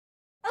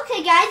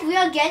Okay, guys, we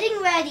are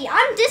getting ready.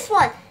 I'm this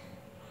one.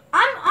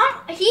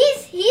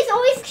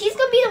 He's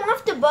gonna be the one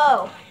with the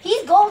bow.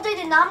 He's golden,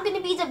 and I'm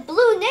gonna be the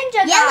blue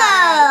ninja guy.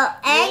 Yellow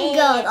and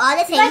gold, all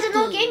the same. You guys don't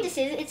know what game this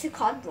is. It's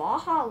called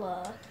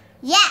BRALHALLA.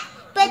 Yeah,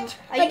 but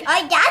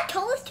our dad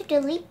told us to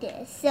delete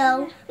this,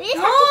 so we just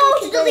have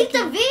to to delete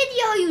the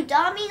video, you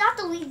dummy, not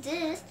delete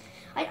this.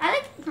 I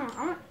like.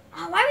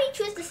 Why would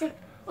you choose this? Oh,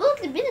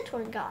 look, the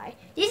Minotaur guy.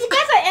 These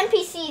guys are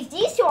NPCs.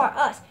 These two are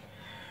us.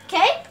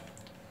 Okay.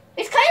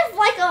 It's kind of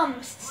like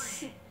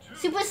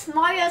Super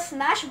Mario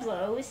Smash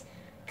Bros.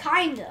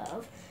 Kind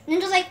of. And then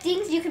there's like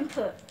things you can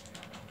put.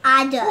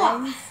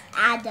 Adders.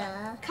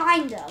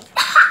 Kind of.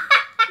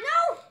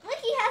 No! Look,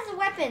 he has a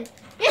weapon.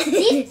 Yes,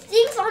 these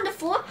things on the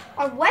floor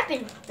are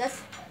weapons.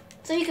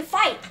 So you can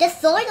fight. The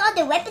sword on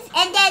the weapons,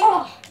 and then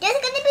there's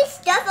gonna be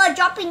stuff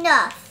dropping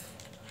off.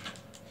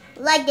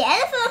 Like the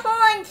elephant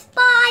horn,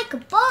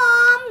 spike,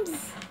 bombs.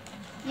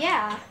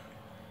 Yeah.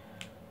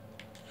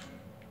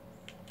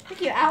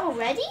 Look, you're out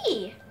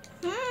already.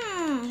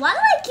 Why do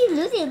I keep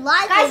losing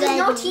lives? Guys, there's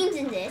no teams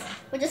in this.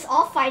 We're just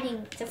all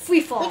fighting. It's a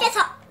free fall. We're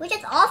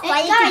just all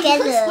fighting guys,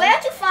 together. You click square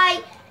to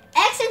fight,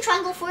 X and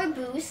triangle for a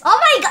boost. Oh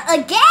my god,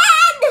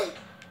 again!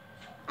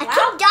 I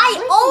keep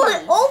dying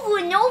over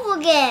and over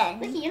again.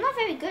 Licky, you're not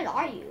very good,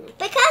 are you?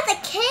 Because I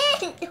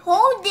can't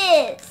hold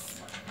this.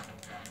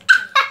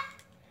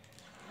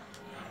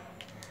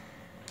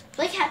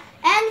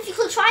 And if you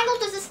click triangle,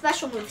 there's a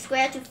special move.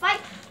 Square to fight,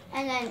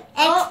 and then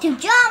X to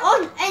jump.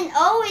 Oh, and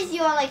O is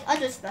your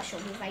other special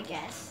move, I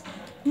guess.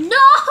 No!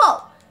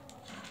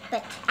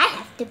 But I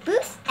have the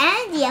boost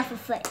and the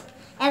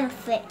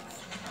Everfoot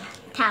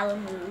tower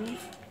move.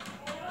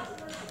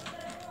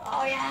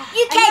 Oh yeah.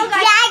 You can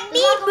drag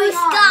me, Boost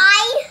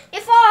Guy.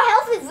 If our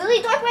health is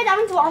really dark right now,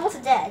 means we're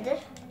almost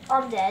dead.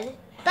 I'm dead.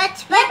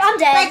 But I'm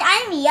dead. But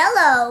I'm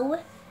yellow.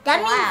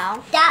 That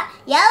means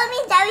yellow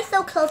means that we're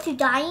so close to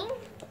dying.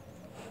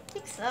 I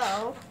think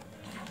so.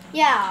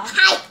 Yeah.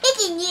 I'm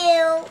hitting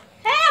you.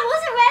 Hey, I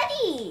wasn't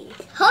ready.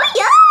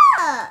 Hurry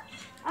up.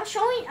 I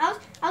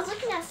was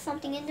looking at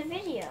something in the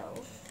video.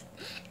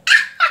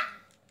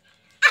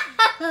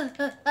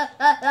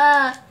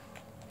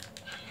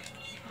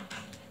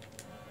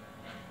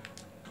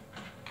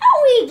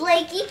 Howie,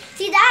 Blakey.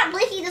 See that?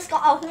 Blakey just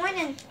got a horn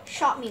and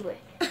shot me with.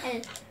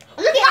 And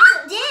look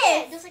at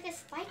this. There's like a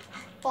spike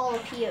ball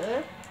up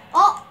here.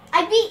 Oh,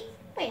 I beat.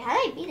 Wait, how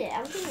did I beat it? I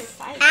wasn't even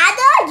fighting.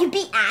 Ada? You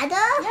beat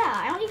Ada? Yeah,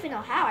 I don't even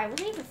know how. I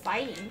wasn't even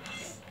fighting.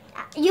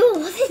 You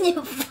wasn't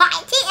even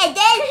fighting, and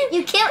then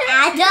you killed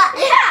Ada? Yeah,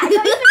 I don't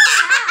even know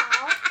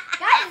how.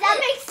 Guys, that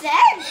makes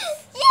sense.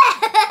 Yeah.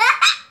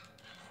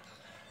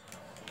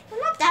 Well,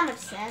 not that much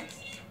sense.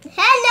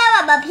 Hello,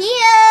 I'm up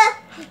here.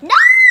 No!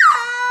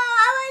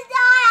 I will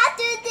die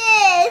after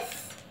this.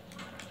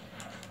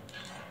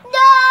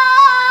 No!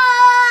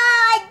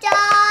 I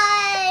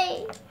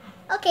died.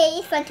 Okay,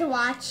 it's fun to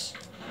watch.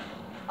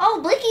 Oh,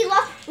 Blicky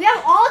lost. We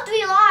have all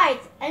 3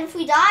 lives. And if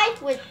we die,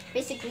 we're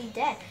basically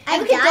dead.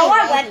 And we can throw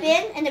our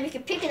weapon, and then we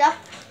can pick it up.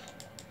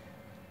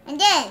 And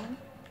then,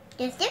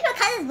 there's different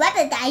kinds of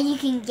weapons that you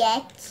can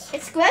get.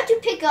 It's square to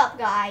pick up,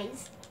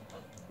 guys.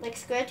 Like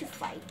square to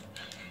fight.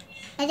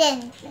 And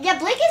then... Yeah,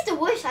 Blake is the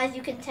worst, as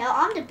you can tell.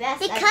 I'm the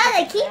best. Because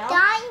I keep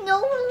dying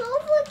over and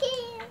over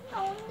again.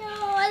 Oh no,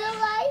 I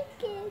don't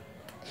like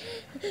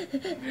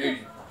it. Hey,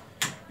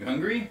 you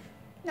hungry?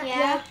 Not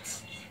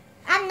yet.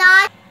 I'm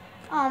not.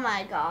 Oh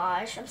my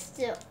gosh, I'm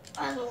still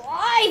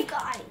alive,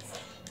 guys.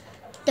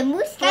 The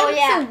moose guy was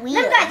so weird.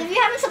 Remember, guys, if you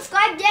haven't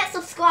subscribed yet,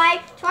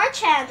 subscribe to our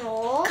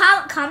channel.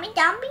 Comment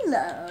down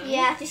below.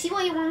 Yeah, to see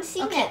what you want to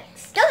see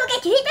next. Don't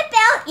forget to hit the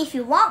bell if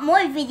you want more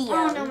videos.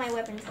 Oh no, my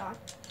weapon's gone.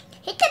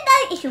 Hit the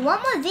bell if you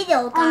want more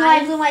videos, guys. Oh no,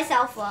 I blew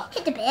myself up.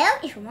 Hit the bell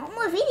if you want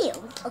more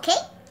videos, okay?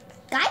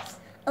 Guys,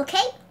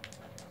 okay?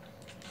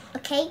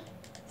 Okay?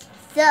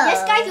 So...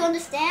 Yes, guys, you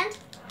understand?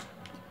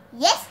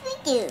 Yes, we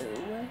do.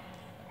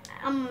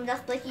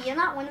 That's Blakey. You're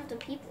not one of the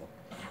people.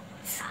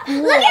 Whoa.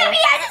 Look at me!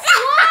 I just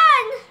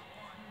won!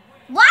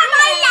 Why am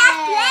I last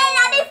place?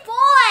 I'm in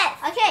fourth!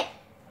 Okay.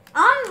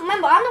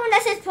 Remember, I'm the one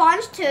that says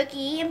prawns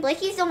turkey, and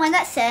Blakey's the one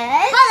that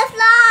says...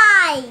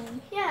 Butterfly!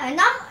 Yeah,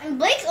 and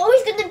Blake's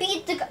always going to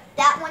be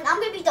that one. I'm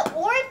going to be the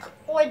orc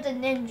or the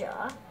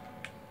ninja.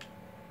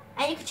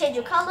 And you can change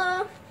your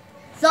color.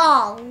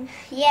 Song.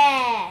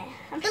 Yeah.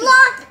 The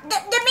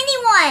mini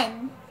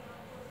one.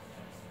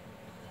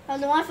 Oh,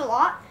 the one for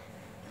lot?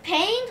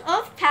 Pain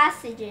of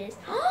Passages.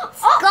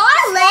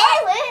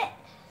 Scarlet?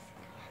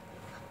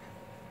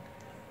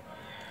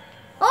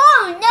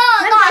 Oh no,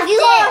 Remember, you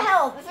don't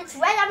help. If it's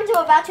red, that means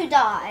you're about to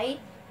die.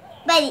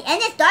 Ready,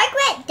 and it's dark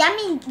red, that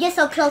means you're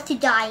so close to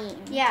dying.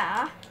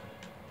 Yeah.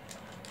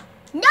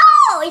 No,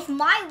 it's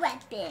my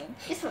weapon.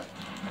 This one.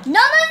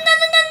 No.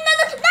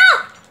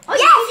 Oh,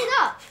 yes. You picked it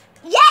up.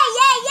 Yeah.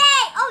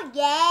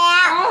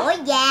 Oh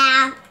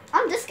yeah.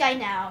 I'm this guy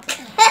now.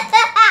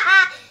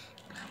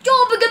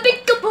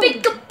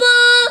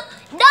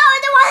 No,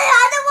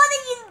 I don't want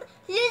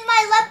to use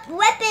my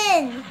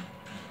weapon.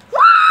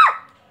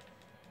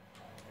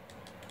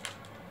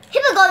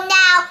 Here we go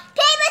now.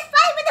 Paper's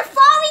fight with the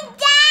falling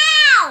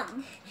down.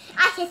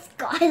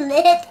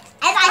 Scarlet, and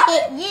I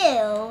hit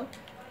you.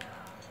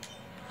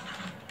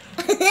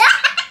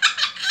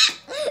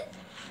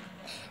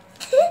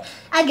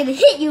 I'm gonna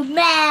hit you,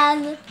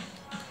 man.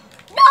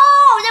 No,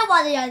 there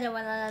was the other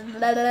one. I'm just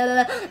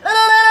gonna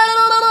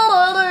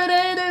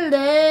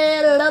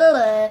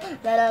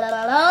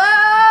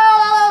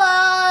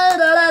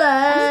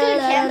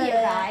camp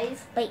here,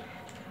 guys. Wait,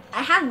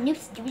 I have new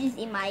students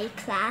in my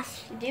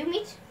class. You do?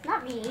 Me?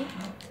 Not me.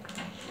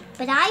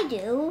 But I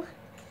do.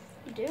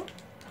 You do?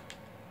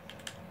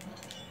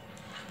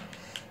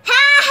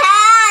 Ha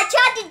ha!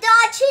 Try to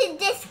dodge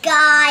this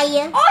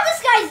guy. Oh,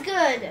 this guy's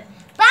good.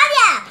 But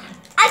yeah,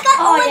 I got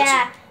orange.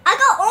 Yeah. I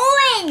got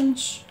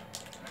orange.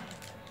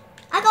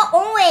 I got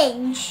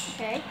orange.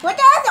 Okay. What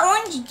does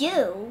orange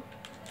do?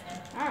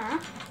 I don't know.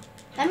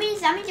 That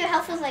means your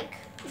health is like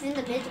is in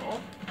the middle.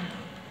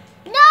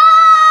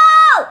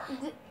 No!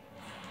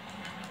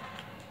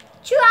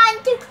 Trying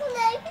to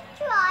collect.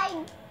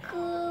 Trying to.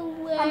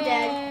 I'm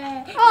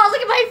dead. Oh,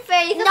 look at my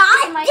face. Look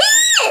at Not my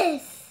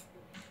this.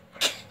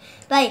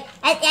 But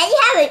and you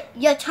have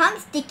your tongue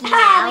sticking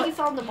Ah, out. like you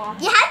found the bomb.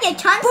 You have your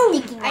tongue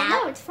sticking out. I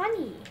know, it's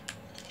funny.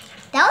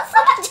 That was so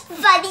much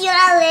funny when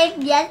I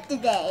lived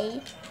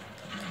yesterday.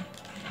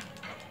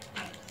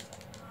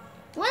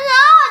 Well,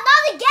 no,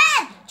 not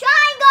again!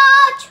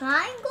 Triangle!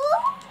 Triangle?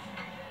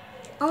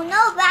 Oh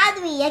no,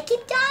 battery. I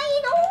keep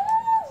dying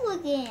all over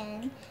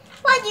again.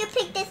 Why do you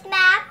pick this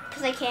map?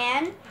 Because I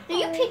can. No,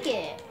 you pick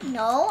it.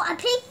 No, I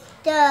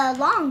picked the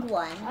long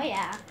one. Oh,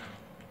 yeah.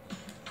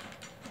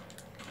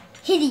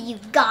 Hitting you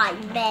guy,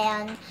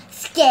 man.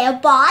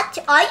 Scarebot?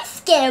 Are you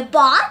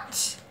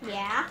scarebot?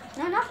 Yeah.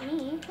 No, not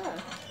me. Look.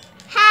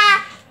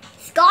 Ha!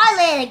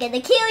 Scarlet, I'm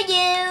gonna kill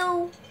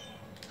you.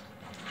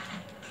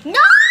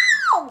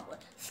 No!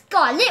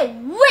 Scarlet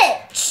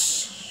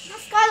Witch! Not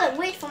Scarlet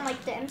Witch from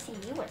like the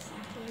MCU or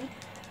something.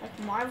 Like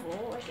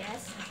Marvel, I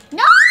guess.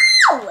 No!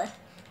 Oh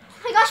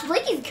my gosh,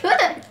 Blakey's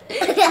good.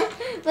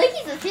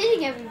 Blakey's just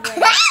hitting everybody.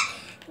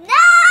 No!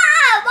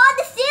 I'm on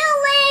the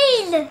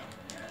ceiling!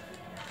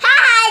 Ha!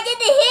 It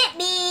didn't hit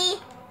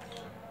me!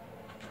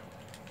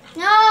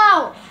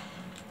 No!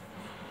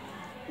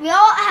 We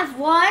all have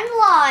one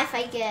life,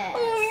 I guess. Oh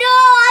no!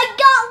 I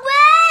got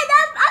win!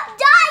 I'm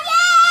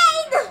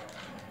dying!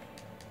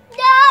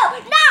 No!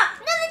 No! No!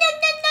 No! No! No!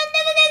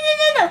 No! No! No!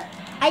 No! No!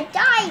 I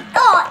died.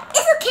 Oh,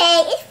 it's okay.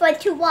 It's fun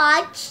to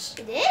watch.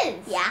 It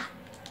is. Yeah.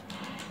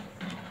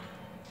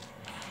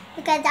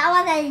 Because that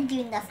one I didn't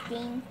do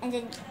nothing, and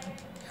then.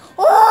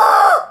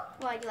 Oh!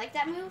 Well, you like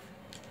that move?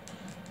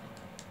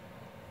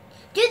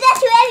 Do that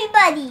to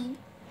everybody.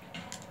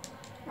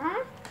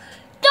 Huh?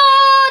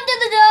 Dun, dun,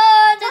 dun,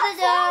 dun, Stop dun, dun,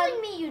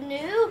 following me, you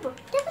noob.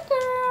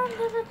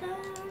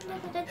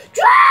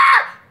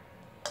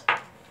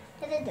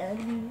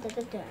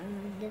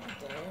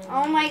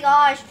 Oh my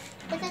gosh.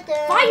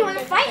 Why you want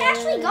to fight?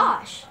 Actually,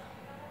 gosh.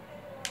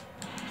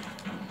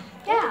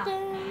 Yeah.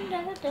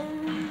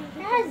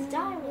 Yes,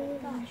 die already,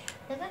 gosh.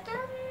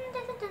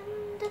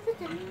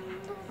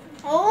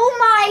 Oh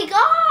my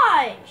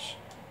gosh.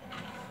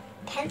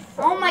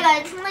 Pencil. Oh my god,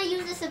 I just want to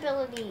use this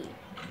ability.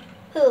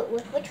 Who?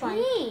 Which one?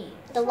 Me.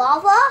 The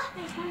lava?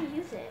 I just want to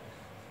use it.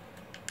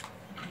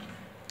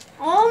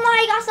 Oh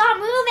my god, stop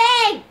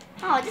moving!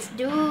 Oh, this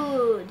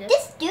dude.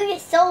 This dude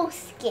is so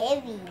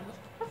scary.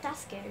 Not that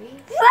scary.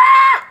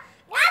 Ah!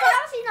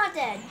 How is he not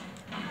dead?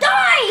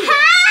 Die!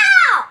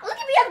 How? Look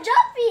at me, I'm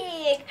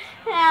jumping!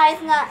 Nah,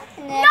 it's not.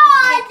 No,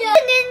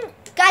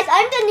 Guys,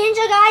 I'm the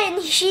ninja guy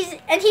and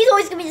he's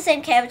always gonna be the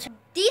same character.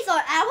 These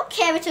are our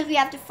characters we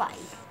have to fight.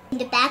 In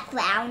the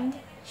background,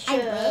 Sure.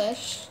 I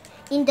wish.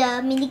 In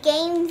the mini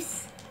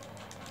games,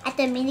 at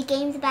the mini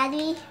games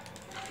battery.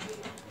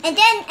 And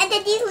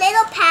then these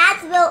little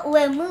pads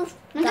will move.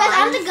 Because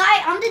I'm the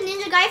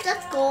ninja guy if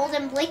that's gold,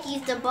 and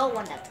Blakey's the bow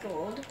one that's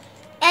gold.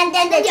 And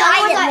then And the the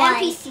other ones giant are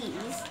one.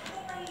 NPCs.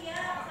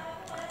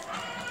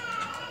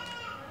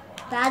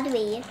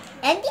 Battery.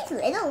 And these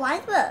little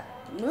ones will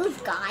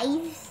move,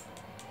 guys.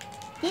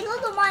 These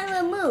little ones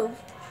will move.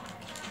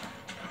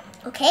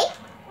 Okay?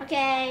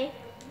 Okay.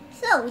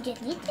 So we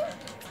just need to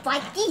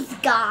fight these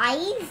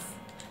guys.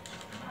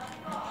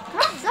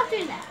 Stop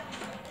doing that.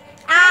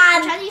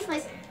 I'm Um, trying to use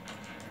my.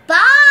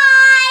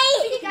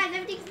 bye! Hey guys,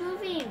 everything's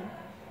moving.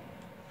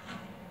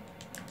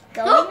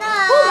 Going Oh, up.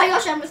 oh my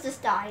gosh, I almost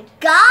just died.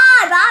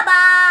 God,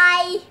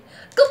 bye-bye.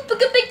 Oh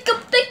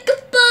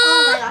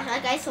my gosh,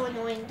 that guy's so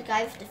annoying. The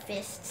guy with the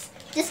fists.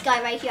 This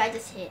guy right here, I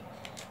just hit.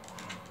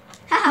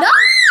 No!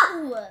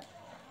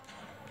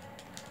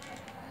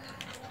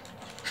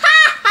 Ha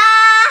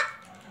ha!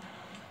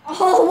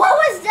 Oh, what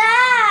was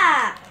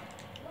that?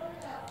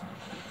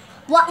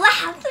 What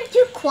happened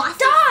to cross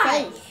his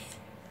Die! face?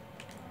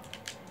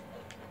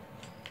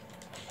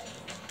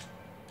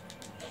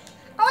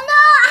 Oh no,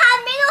 I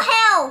have middle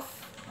health.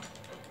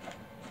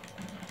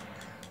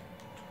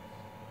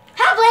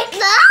 How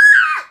Blake?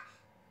 Ah!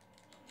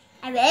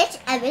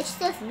 I wish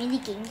there's mini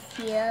games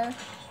here.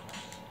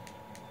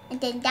 And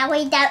then that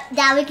way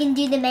that we can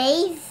do the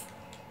maze.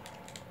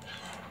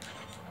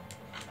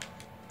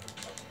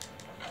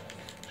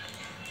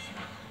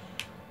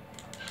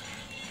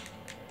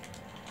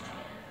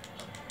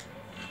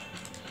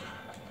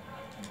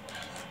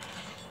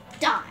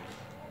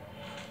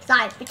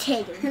 side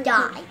potato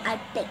die. I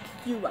bake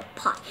you a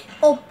pie.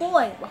 Oh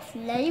boy, what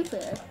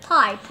flavor?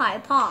 Pie, pie,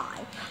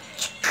 pie.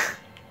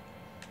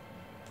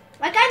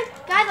 Like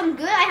guys, I'm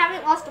good. I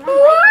haven't lost one life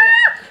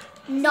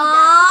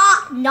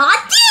yet. Not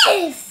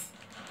this.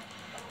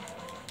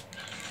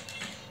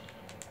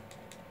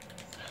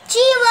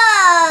 Zero.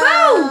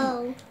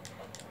 Boom.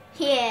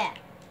 Yeah.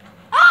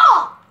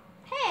 Oh.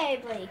 Hey,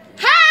 Blakey.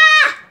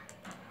 Ha!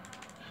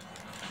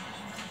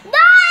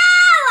 No,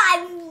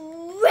 I'm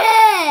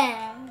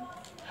red.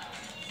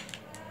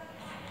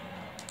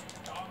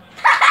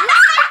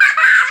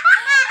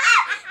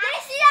 Did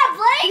you see that,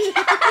 Blake?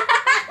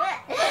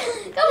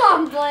 Come on,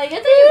 Blake. I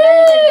think you're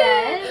better than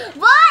that.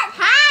 What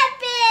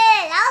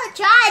happened? I'll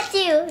try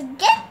to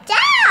get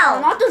Oh,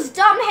 down. not those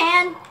dumb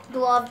hand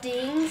glove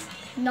things.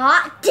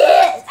 Not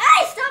this.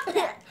 Hey, stop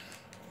that.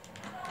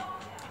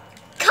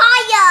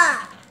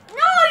 Kaya.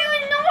 No, you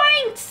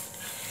annoying.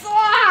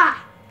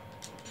 Ah.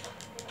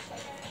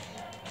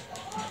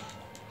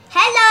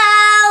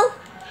 Hello.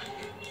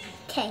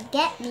 Can't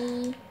get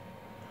me.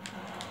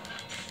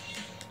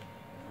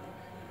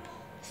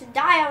 So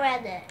die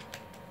already.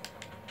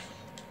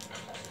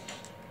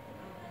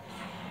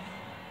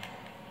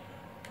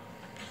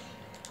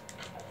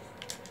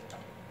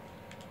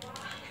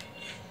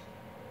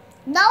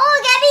 No,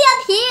 get me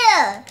up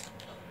here.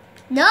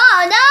 No.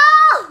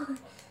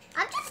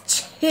 I'm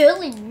just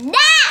chilling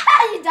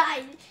now. You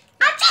died.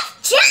 I'm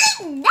just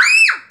chilling now.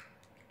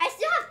 I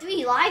still have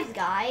 3 lives,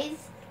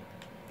 guys.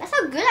 That's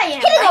how good I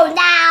am. Here we right? go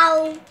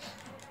now.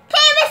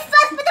 Famous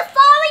fuss for the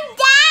falling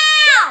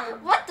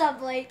down. What the,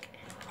 Blake?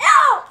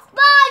 Ew!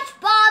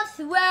 SpongeBob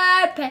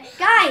SquarePants.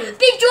 Guys,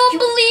 Did you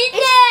believe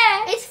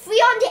that? it's free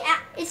on the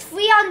app. It's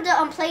free on the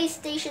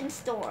PlayStation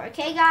Store.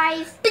 Okay,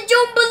 guys. Did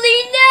you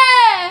believe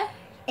that?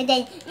 And then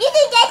you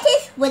can get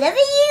this whenever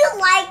you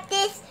like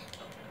this.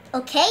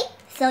 Okay?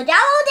 So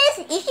download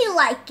this if you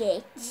like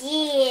it.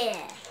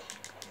 Yeah.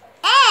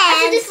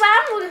 After And this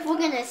round, we're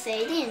gonna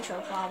say the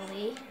intro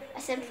probably. I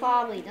said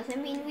probably.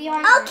 Doesn't mean we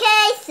are.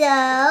 okay,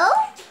 so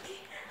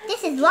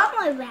this is one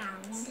more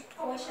round.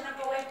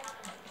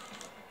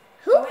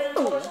 Who?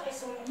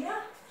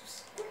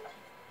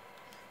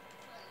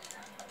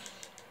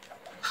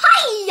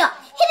 Hiya!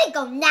 Here we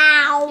go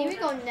now. Here we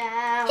go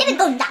now. Here we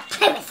go now.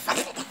 Famous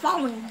fuss for the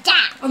falling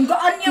down. Ang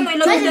gaan niya, may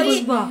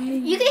labas ba?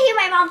 You can hear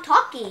my mom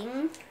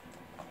talking.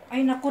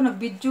 Ay naku,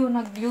 nag-video,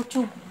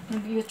 nag-YouTube.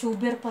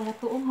 Nag-YouTuber pala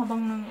to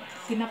habang nang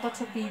tinapat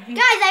sa TV.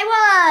 Guys, I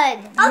won.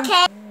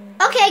 Okay.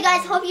 Okay,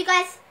 guys. Hope you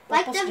guys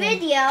liked the Tapos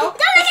video. Don't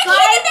forget to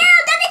hit the bell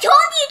that I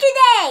told you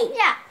today.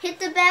 Yeah, hit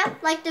the bell,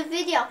 like the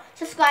video,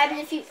 subscribe,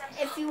 and if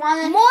you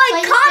wanna More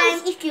play this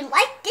comments game, if you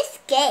like this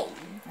game.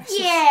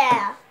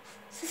 yeah,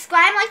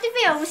 subscribe, like the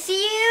video. We'll see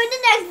you in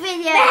the next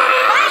video.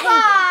 Bye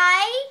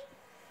bye.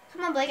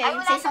 Come on, Blake, I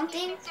can say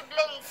something.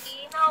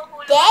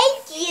 Thank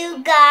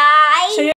you guys.